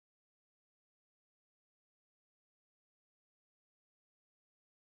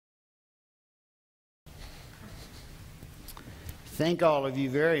Thank all of you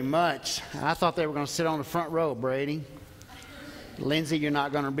very much. I thought they were going to sit on the front row, Brady. Lindsay, you're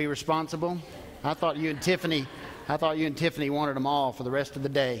not going to be responsible. I thought you and Tiffany wanted them all for the rest of the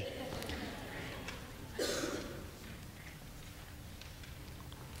day.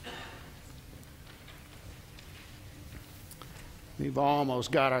 We've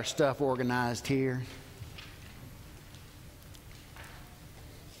almost got our stuff organized here.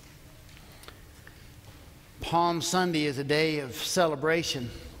 Palm Sunday is a day of celebration,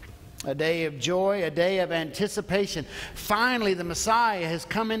 a day of joy, a day of anticipation. Finally, the Messiah has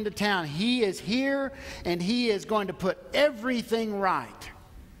come into town. He is here, and He is going to put everything right.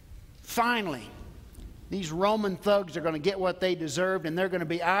 Finally, these Roman thugs are going to get what they deserved, and they're going to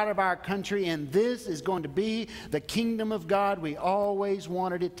be out of our country, and this is going to be the kingdom of God we always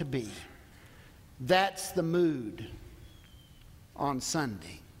wanted it to be. That's the mood on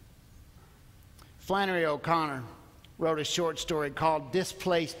Sunday. Flannery O'Connor wrote a short story called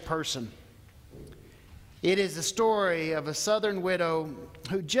Displaced Person. It is the story of a Southern widow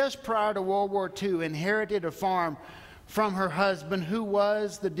who just prior to World War II inherited a farm from her husband, who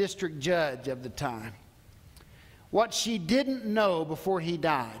was the district judge of the time. What she didn't know before he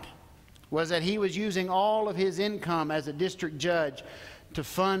died was that he was using all of his income as a district judge to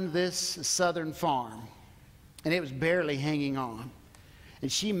fund this southern farm, and it was barely hanging on.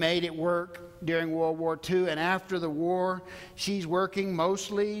 And she made it work during World War II, and after the war, she's working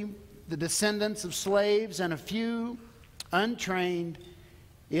mostly the descendants of slaves and a few untrained,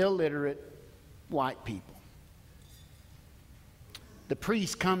 illiterate white people. The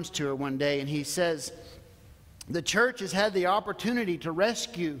priest comes to her one day and he says, "The church has had the opportunity to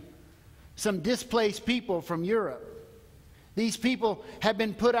rescue some displaced people from Europe. These people have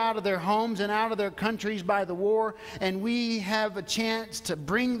been put out of their homes and out of their countries by the war, and we have a chance to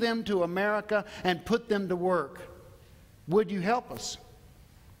bring them to America and put them to work. Would you help us?"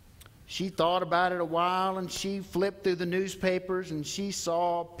 She thought about it a while, and she flipped through the newspapers, and she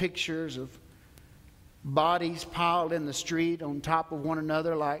saw pictures of bodies piled in the street on top of one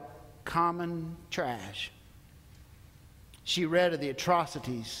another like common trash. She read of the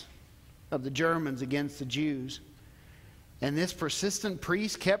atrocities of the Germans against the Jews. And this persistent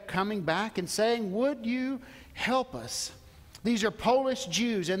priest kept coming back and saying, "Would you help us? These are Polish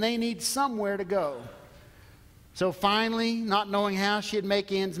Jews and they need somewhere to go." So finally, not knowing how she'd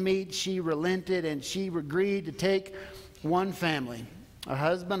make ends meet, she relented and she agreed to take one family, a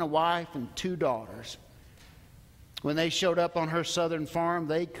husband, a wife, and 2 daughters. When they showed up on her southern farm,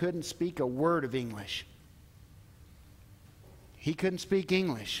 they couldn't speak a word of English. He couldn't speak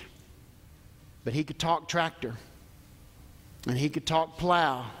English, but he could talk tractor. And he could talk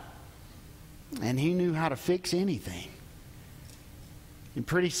plow, and he knew how to fix anything. And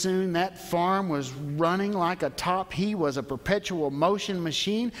pretty soon that farm was running like a top. He was a perpetual motion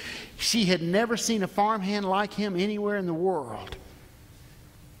machine. She had never seen a farmhand like him anywhere in the world.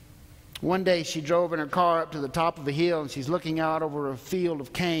 One day she drove in her car up to the top of a hill, and she's looking out over a field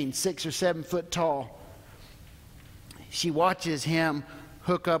of cane, 6 or 7 foot tall. She watches him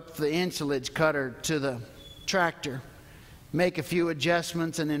hook up the ensilage cutter to the tractor, make a few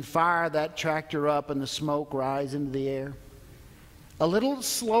adjustments, and then fire that tractor up, and the smoke rise into the air. A little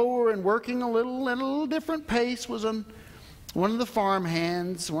slower and working a little different pace was on one of the farm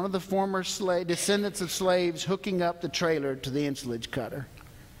hands, one of the former descendants of slaves, hooking up the trailer to the ensilage cutter.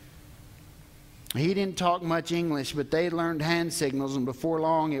 He didn't talk much English, but they learned hand signals, and before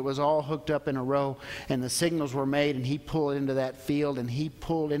long it was all hooked up in a row, and the signals were made, and he pulled into that field, and he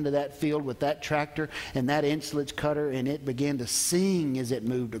pulled into that field with that tractor and that ensilage cutter, and it began to sing as it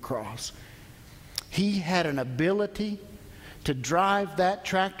moved across. He had an ability to drive that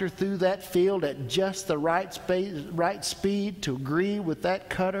tractor through that field at just the right speed to agree with that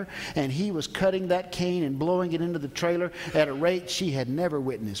cutter, and he was cutting that cane and blowing it into the trailer at a rate she had never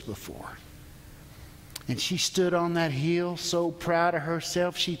witnessed before. And she stood on that hill so proud of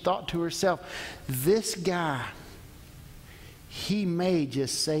herself. She thought to herself, this guy, he may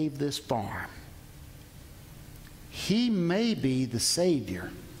just save this farm. He may be the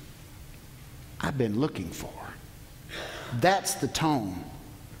Savior I've been looking for. That's the tone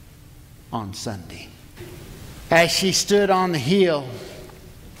on Sunday. As she stood on the hill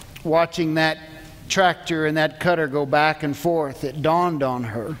watching that tractor and that cutter go back and forth, it dawned on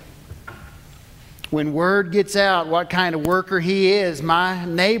her, when word gets out what kind of worker he is, my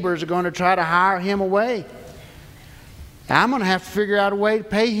neighbors are going to try to hire him away. I'm going to have to figure out a way to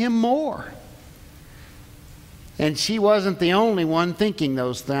pay him more. And she wasn't the only one thinking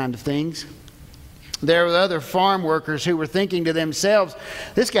those kind of things. There were other farm workers who were thinking to themselves,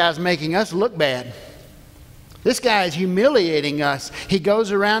 this guy's making us look bad. This guy is humiliating us. He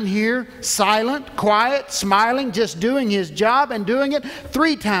goes around here silent, quiet, smiling, just doing his job and doing it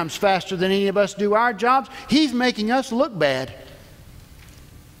 3 times faster than any of us do our jobs. He's making us look bad.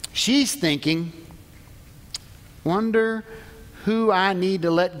 She's thinking, wonder who I need to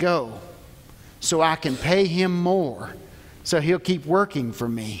let go so I can pay him more so he'll keep working for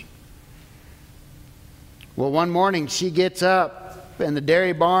me. Well, one morning she gets up and the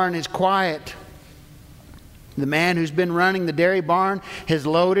dairy barn is quiet. The man who's been running the dairy barn has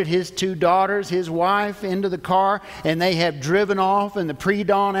loaded his 2 daughters, his wife, into the car, and they have driven off in the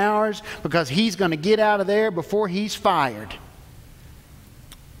pre-dawn hours because he's going to get out of there before he's fired.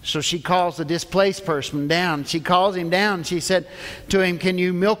 So she calls the displaced person down. She calls him down. She said to him, "Can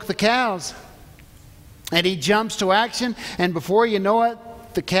you milk the cows?" And he jumps to action, and before you know it,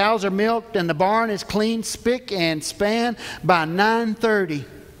 the cows are milked and the barn is clean spick and span by 9:30.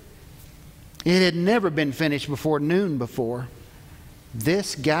 It had never been finished before noon before.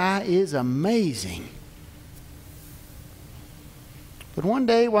 This guy is amazing. But one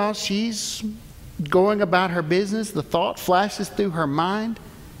day while she's going about her business, the thought flashes through her mind,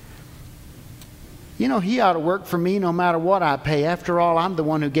 you know, he ought to work for me no matter what I pay. After all, I'm the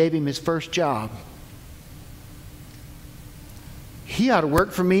one who gave him his first job. He ought to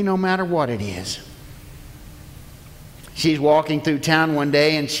work for me no matter what it is. She's walking through town one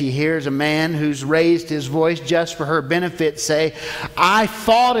day and she hears a man who's raised his voice just for her benefit say, "I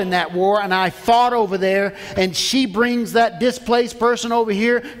fought in that war and I fought over there, and she brings that displaced person over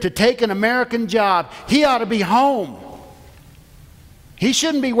here to take an American job. He ought to be home. He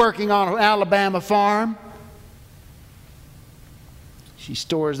shouldn't be working on an Alabama farm." She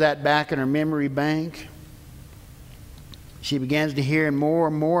stores that back in her memory bank. She begins to hear more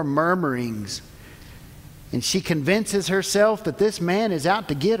and more murmurings. And she convinces herself that this man is out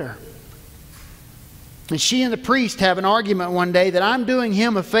to get her. And she and the priest have an argument one day that I'm doing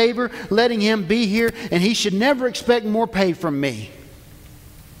him a favor, letting him be here, and he should never expect more pay from me.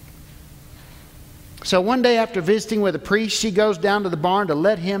 So one day after visiting with the priest, she goes down to the barn to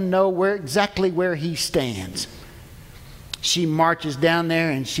let him know exactly where he stands. She marches down there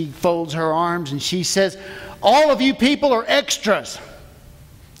and she folds her arms and she says, "All of you people are extras.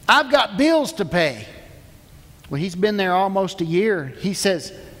 I've got bills to pay." Well, he's been there almost a year. He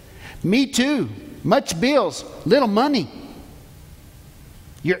says, "Me too. Much bills, little money.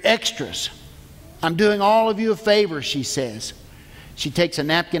 You're extras. I'm doing all of you a favor," she says. She takes a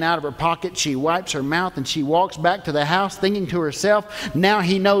napkin out of her pocket, she wipes her mouth, and she walks back to the house thinking to herself, now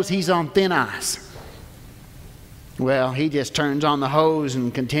he knows he's on thin ice. Well, he just turns on the hose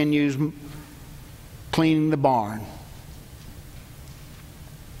and continues cleaning the barn.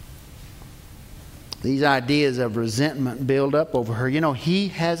 These ideas of resentment build up over her. You know, he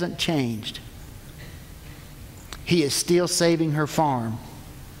hasn't changed. He is still saving her farm.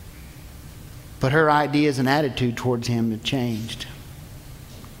 But her ideas and attitude towards him have changed.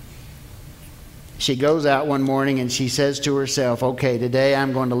 She goes out one morning and she says to herself, "Okay, today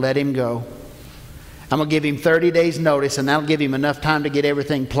I'm going to let him go. I'm going to give him 30 days notice, and that'll give him enough time to get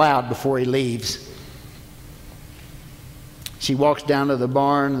everything plowed before he leaves." She walks down to the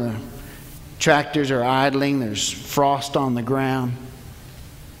barn. The tractors are idling. There's frost on the ground.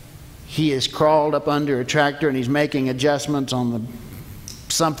 He has crawled up under a tractor and he's making adjustments on the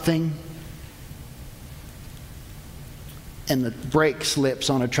something. And the brake slips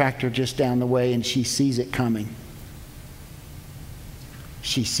on a tractor just down the way, and she sees it coming.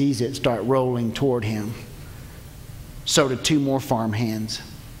 She sees it start rolling toward him. So do 2 more farm hands.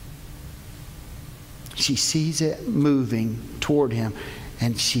 She sees it moving toward him,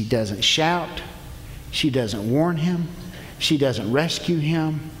 and she doesn't shout. She doesn't warn him. She doesn't rescue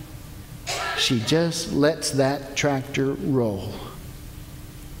him. She just lets that tractor roll.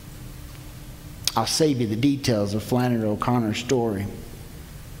 I'll save you the details of Flannery O'Connor's story.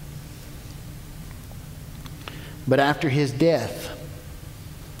 But after his death,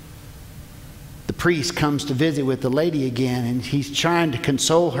 the priest comes to visit with the lady again, and he's trying to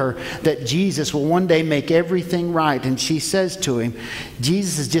console her that Jesus will one day make everything right. And she says to him,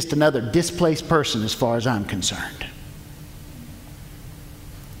 "Jesus is just another displaced person as far as I'm concerned."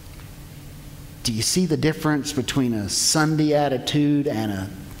 Do you see the difference between a Sunday attitude and a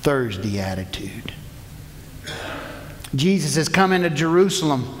Thursday attitude? Jesus has come into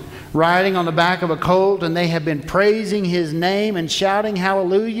Jerusalem riding on the back of a colt, and they have been praising his name and shouting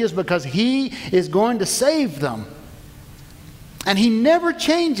hallelujahs because he is going to save them. And he never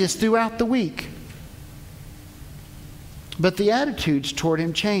changes throughout the week. But the attitudes toward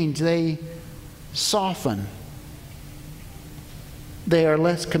him change. They soften. They are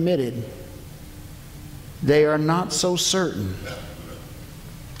less committed. they are not so certain.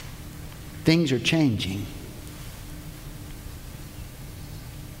 Things are changing.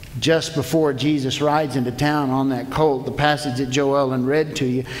 Just before Jesus rides into town on that colt, the passage that Joe Ellen read to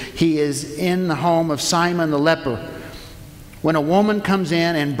you, he is in the home of Simon the leper, when a woman comes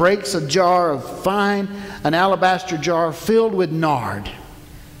in and breaks a jar of an alabaster jar filled with nard.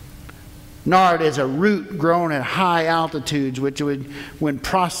 Nard is a root grown at high altitudes, which would, when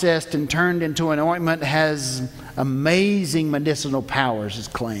processed and turned into an ointment, has amazing medicinal powers, is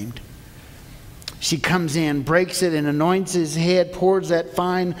claimed. She comes in, breaks it, and anoints his head, pours that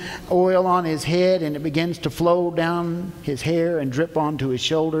fine oil on his head, and it begins to flow down his hair and drip onto his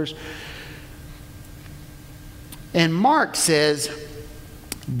shoulders. And Mark says,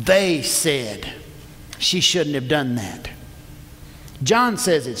 they said she shouldn't have done that. John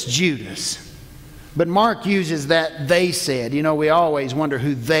says it's Judas. But Mark uses that they said. You know, we always wonder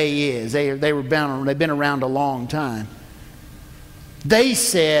who they is. They've been around a long time. They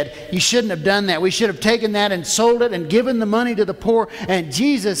said, you shouldn't have done that. We should have taken that and sold it and given the money to the poor. And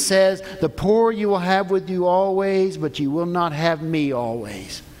Jesus says, the poor you will have with you always, but you will not have me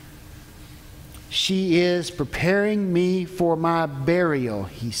always. She is preparing me for my burial,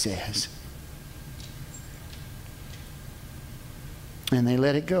 he says. And they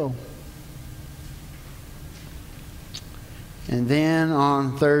let it go. And then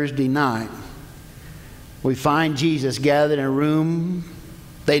on Thursday night, we find Jesus gathered in a room.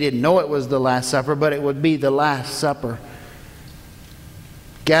 They didn't know it was the Last Supper, but it would be the Last Supper.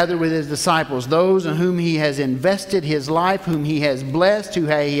 Gathered with his disciples, those in whom he has invested his life, whom he has blessed, who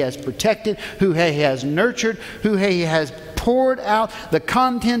he has protected, who he has nurtured, who he has poured out the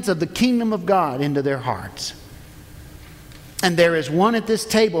contents of the kingdom of God into their hearts. And there is one at this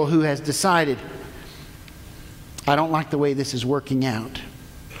table who has decided, I don't like the way this is working out.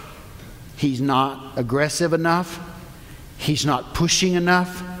 He's not aggressive enough. He's not pushing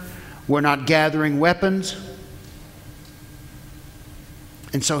enough. We're not gathering weapons.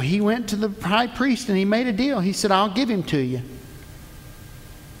 And so he went to the high priest and he made a deal. He said, I'll give him to you.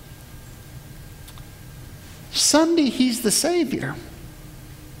 Sunday, he's the Savior.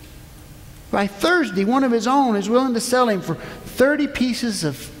 By Thursday, one of his own is willing to sell him for 30 pieces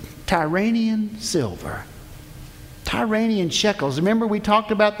of Tyranian silver. Tyranian shekels. Remember we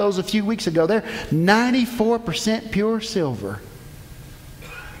talked about those a few weeks ago. They're 94% pure silver.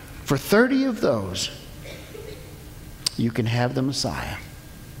 For 30 of those, you can have the Messiah.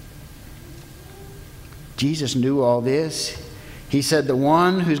 Jesus knew all this. He said, the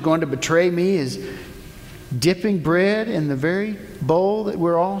one who's going to betray me is dipping bread in the very bowl that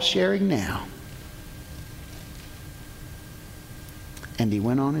we're all sharing now. And he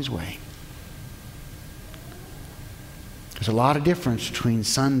went on his way. There's a lot of difference between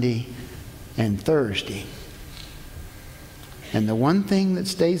Sunday and Thursday. And the one thing that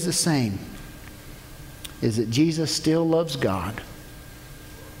stays the same is that Jesus still loves God.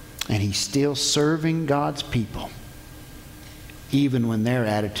 And he's still serving God's people, even when their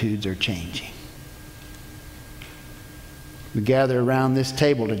attitudes are changing. We gather around this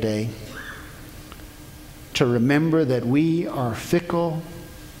table today to remember that we are fickle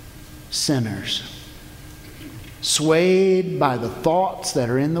sinners, swayed by the thoughts that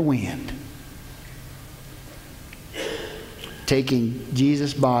are in the wind, taking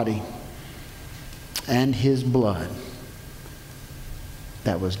Jesus' body and his blood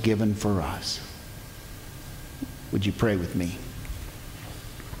that was given for us. Would you pray with me?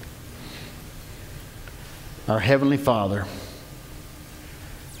 Our Heavenly Father,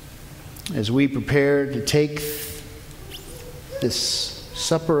 as we prepare to take this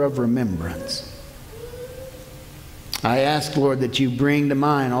supper of remembrance, I ask, Lord, that you bring to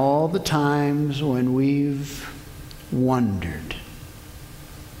mind all the times when we've wondered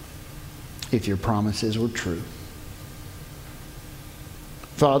if your promises were true.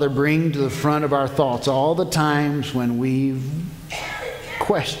 Father, bring to the front of our thoughts all the times when we've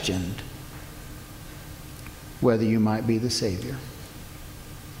questioned whether you might be the Savior.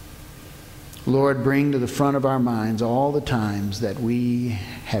 Lord, bring to the front of our minds all the times that we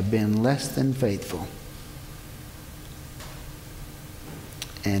have been less than faithful.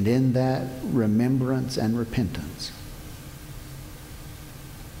 And in that remembrance and repentance,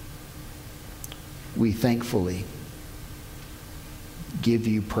 we thankfully give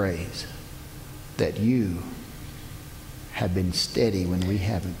you praise that you have been steady when we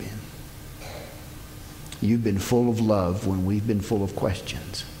haven't been. You've been full of love when we've been full of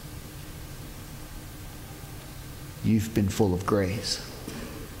questions. You've been full of grace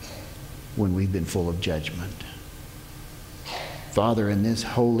when we've been full of judgment. Father, in this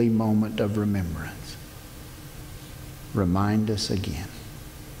holy moment of remembrance, remind us again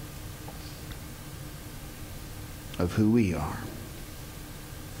of who we are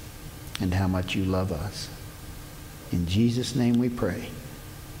and how much you love us. In Jesus' name we pray.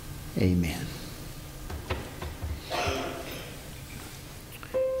 Amen.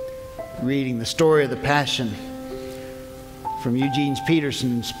 Reading the story of the Passion from Eugene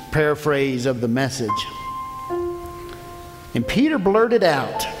Peterson's paraphrase of the Message. And Peter blurted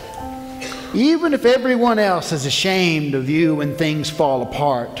out, "Even if everyone else is ashamed of you when things fall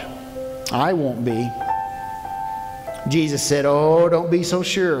apart, I won't be." Jesus said, "Oh, don't be so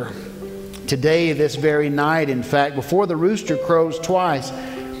sure. Today, this very night, in fact, before the rooster crows twice,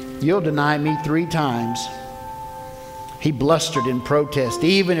 you'll deny me 3 times. He blustered in protest.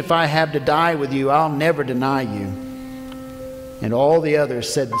 "Even if I have to die with you, I'll never deny you." And all the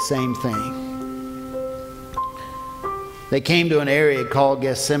others said the same thing. They came to an area called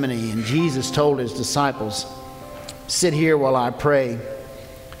Gethsemane, and Jesus told his disciples, "Sit here while I pray."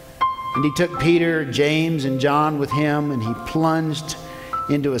 And he took Peter, James, and John with him, and he plunged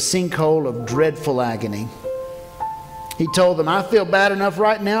into a sinkhole of dreadful agony. He told them, "I feel bad enough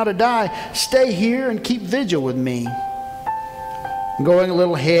right now to die. Stay here and keep vigil with me." And going a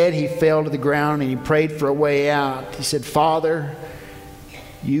little ahead, he fell to the ground and he prayed for a way out. He said, "Father,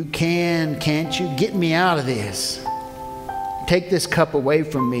 you can't you get me out of this? Take this cup away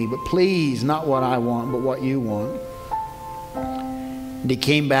from me, but please, not what I want, but what you want." And he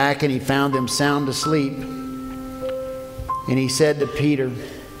came back and he found them sound asleep. And he said to Peter,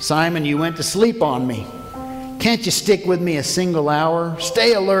 "Simon, you went to sleep on me. Can't you stick with me a single hour?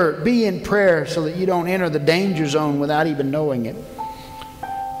 Stay alert, be in prayer so that you don't enter the danger zone without even knowing it.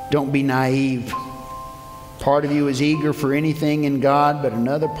 Don't be naive. Part of you is eager for anything in God, but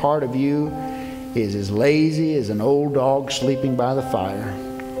another part of you is as lazy as an old dog sleeping by the fire."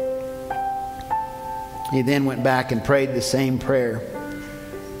 He then went back and prayed the same prayer.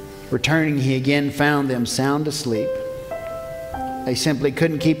 Returning, he again found them sound asleep. They simply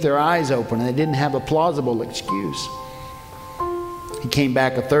couldn't keep their eyes open, and they didn't have a plausible excuse. He came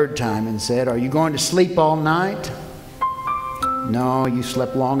back a 3rd time and said, "Are you going to sleep all night? No, you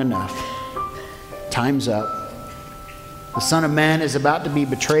slept long enough. Time's up. The Son of Man is about to be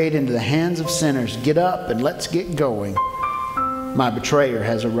betrayed into the hands of sinners. Get up and let's get going. My betrayer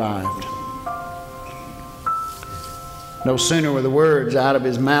has arrived." No sooner were the words out of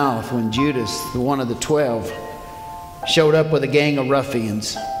his mouth when Judas, the one of the 12, showed up with a gang of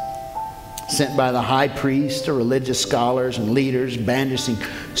ruffians sent by the high priest, the religious scholars and leaders, brandishing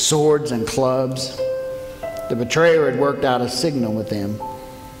swords and clubs. The betrayer had worked out a signal with them.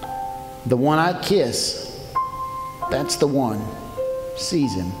 "The one I kiss, that's the one.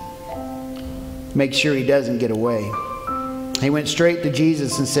 Seize him. Make sure he doesn't get away." He went straight to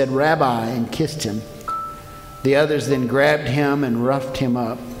Jesus and said, "Rabbi," and kissed him. The others then grabbed him and roughed him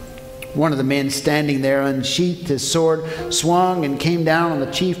up. One of the men standing there unsheathed his sword, swung, and came down on the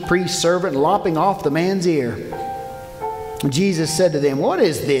chief priest's servant, lopping off the man's ear. Jesus said to them, "What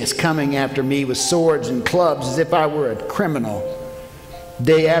is this coming after me with swords and clubs as if I were a criminal?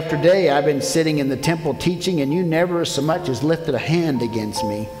 Day after day I've been sitting in the temple teaching, and you never so much as lifted a hand against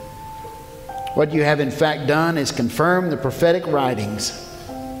me. What you have in fact done is confirm the prophetic writings."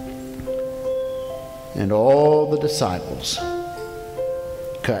 And all the disciples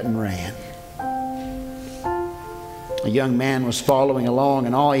cut and ran. A young man was following along,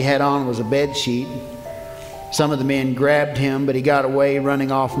 and all he had on was a bed sheet. Some of the men grabbed him, but he got away,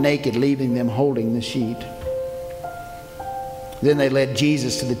 running off naked, leaving them holding the sheet. Then they led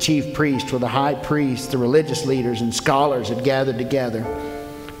Jesus to the chief priest, where the high priest, the religious leaders, and scholars had gathered together.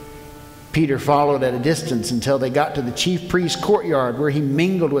 Peter followed at a distance until they got to the chief priest's courtyard, where he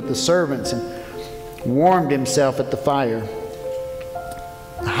mingled with the servants and warmed himself at the fire.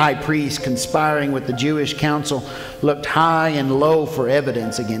 The high priest, conspiring with the Jewish council, looked high and low for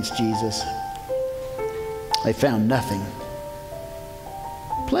evidence against Jesus. They found nothing.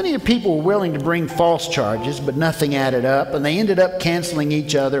 Plenty of people were willing to bring false charges, but nothing added up, and they ended up canceling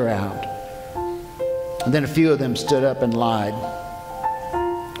each other out. And then a few of them stood up and lied.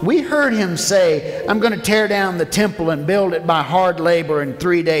 "We heard him say, 'I'm going to tear down the temple and build it by hard labor in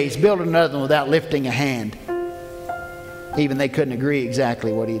 3 days, build another one without lifting a hand.'" Even they couldn't agree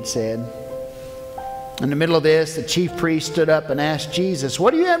exactly what he'd said. In the middle of this, the chief priest stood up and asked Jesus,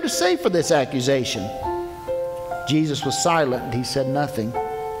 "What do you have to say for this accusation?" Jesus was silent. He said nothing.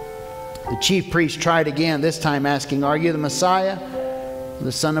 The chief priest tried again, this time asking, "Are you the Messiah,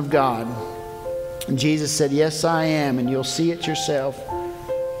 the Son of God?" And Jesus said, "Yes, I am, and you'll see it yourself.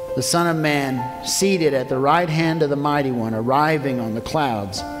 The Son of Man seated at the right hand of the Mighty One, arriving on the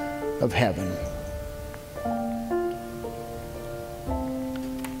clouds of heaven."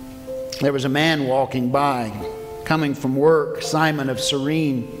 There was a man walking by, coming from work, Simon of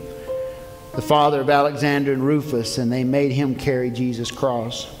Cyrene, the father of Alexander and Rufus, and they made him carry Jesus'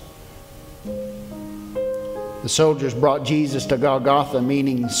 cross. The soldiers brought Jesus to Golgotha,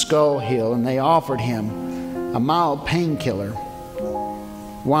 meaning Skull Hill, and they offered him a mild painkiller,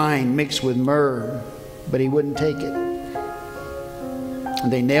 wine mixed with myrrh, but he wouldn't take it.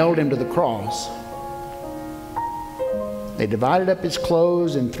 And they nailed him to the cross. They divided up his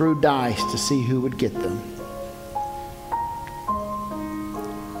clothes and threw dice to see who would get them.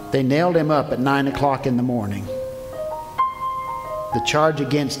 They nailed him up at 9 o'clock in the morning. The charge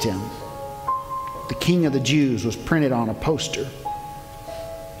against him, the King of the Jews, was printed on a poster.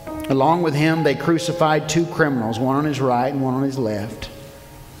 Along with him, they crucified two criminals, one on his right and one on his left.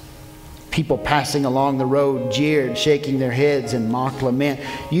 People passing along the road jeered, shaking their heads in mock lament.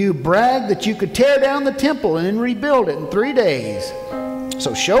 You bragged that you could tear down the temple and then rebuild it in 3 days.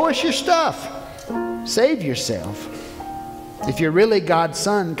 So show us your stuff. Save yourself. If you're really God's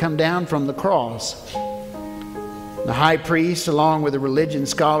son, come down from the cross. The high priest, along with the religion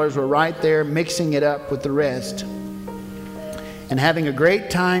scholars, were right there mixing it up with the rest and having a great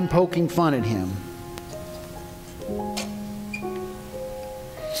time poking fun at him.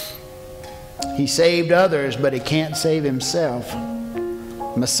 He saved others, but he can't save himself.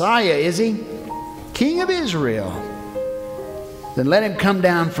 Messiah, is he? King of Israel. Then let him come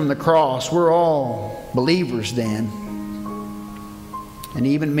down from the cross. We're all believers then. And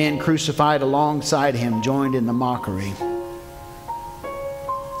even men crucified alongside him joined in the mockery.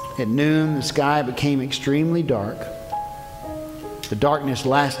 At noon, the sky became extremely dark. The darkness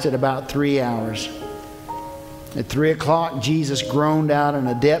lasted about 3 hours. At 3 o'clock, Jesus groaned out in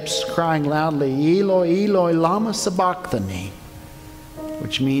the depths, crying loudly, Eloi, Eloi, lama sabachthani,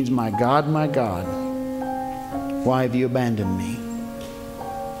 which means, my God, why have you abandoned me?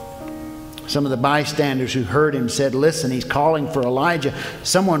 Some of the bystanders who heard him said, listen, he's calling for Elijah.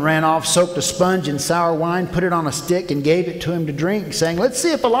 Someone ran off, soaked a sponge in sour wine, put it on a stick, and gave it to him to drink, saying, let's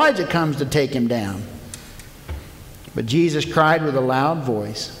see if Elijah comes to take him down. But Jesus cried with a loud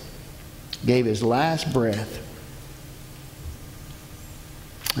voice, gave his last breath.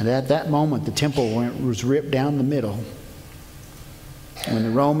 And at that moment, the temple was ripped down the middle. When the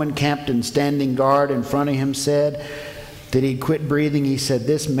Roman captain standing guard in front of him said that he'd quit breathing, he said,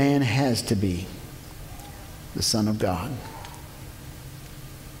 this man has to be the Son of God.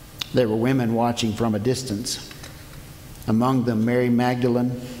 There were women watching from a distance. Among them, Mary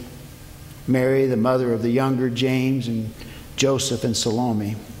Magdalene, Mary, the mother of the younger James, and Joseph and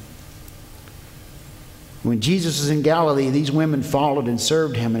Salome. When Jesus was in Galilee, these women followed and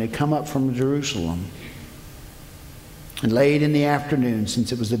served him and had come up from Jerusalem. And late in the afternoon,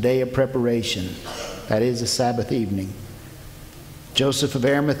 since it was the day of preparation, that is, the Sabbath evening, Joseph of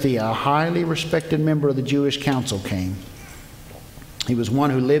Arimathea, a highly respected member of the Jewish council, came. He was one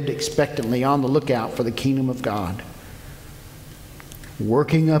who lived expectantly on the lookout for the kingdom of God.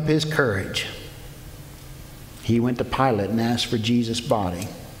 Working up his courage, he went to Pilate and asked for Jesus' body.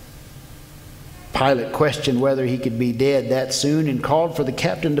 Pilate questioned whether he could be dead that soon and called for the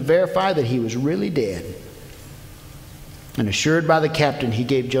captain to verify that he was really dead. And assured by the captain, he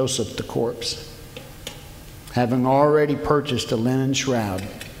gave Joseph the corpse, having already purchased a linen shroud.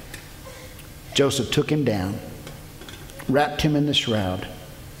 Joseph took him down, wrapped him in the shroud,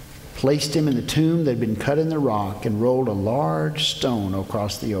 placed him in the tomb that had been cut in the rock, and rolled a large stone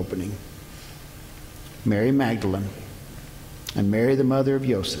across the opening. Mary Magdalene and Mary, the mother of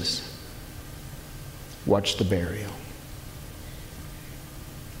Joseph, watched the burial.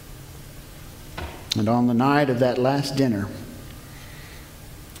 And on the night of that last dinner,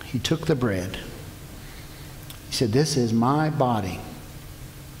 he took the bread. He said, this is my body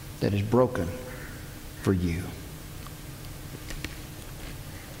that is broken for you.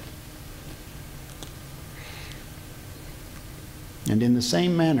 And in the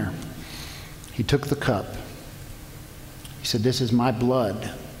same manner, he took the cup. He said, this is my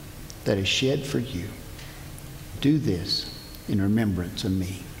blood that is shed for you. Do this in remembrance of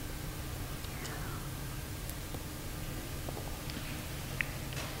me.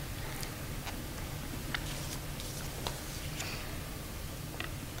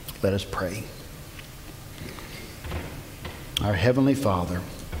 Let us pray. Our Heavenly Father,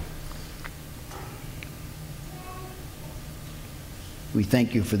 we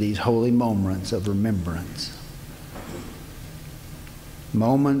thank you for these holy moments of remembrance.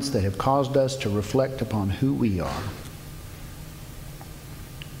 Moments that have caused us to reflect upon who we are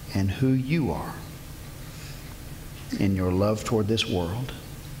and who you are in your love toward this world.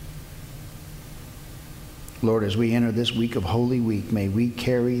 Lord, as we enter this week of Holy Week, may we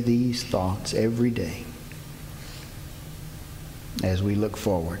carry these thoughts every day as we look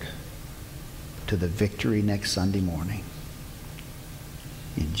forward to the victory next Sunday morning.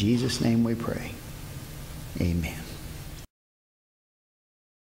 In Jesus' name we pray. Amen.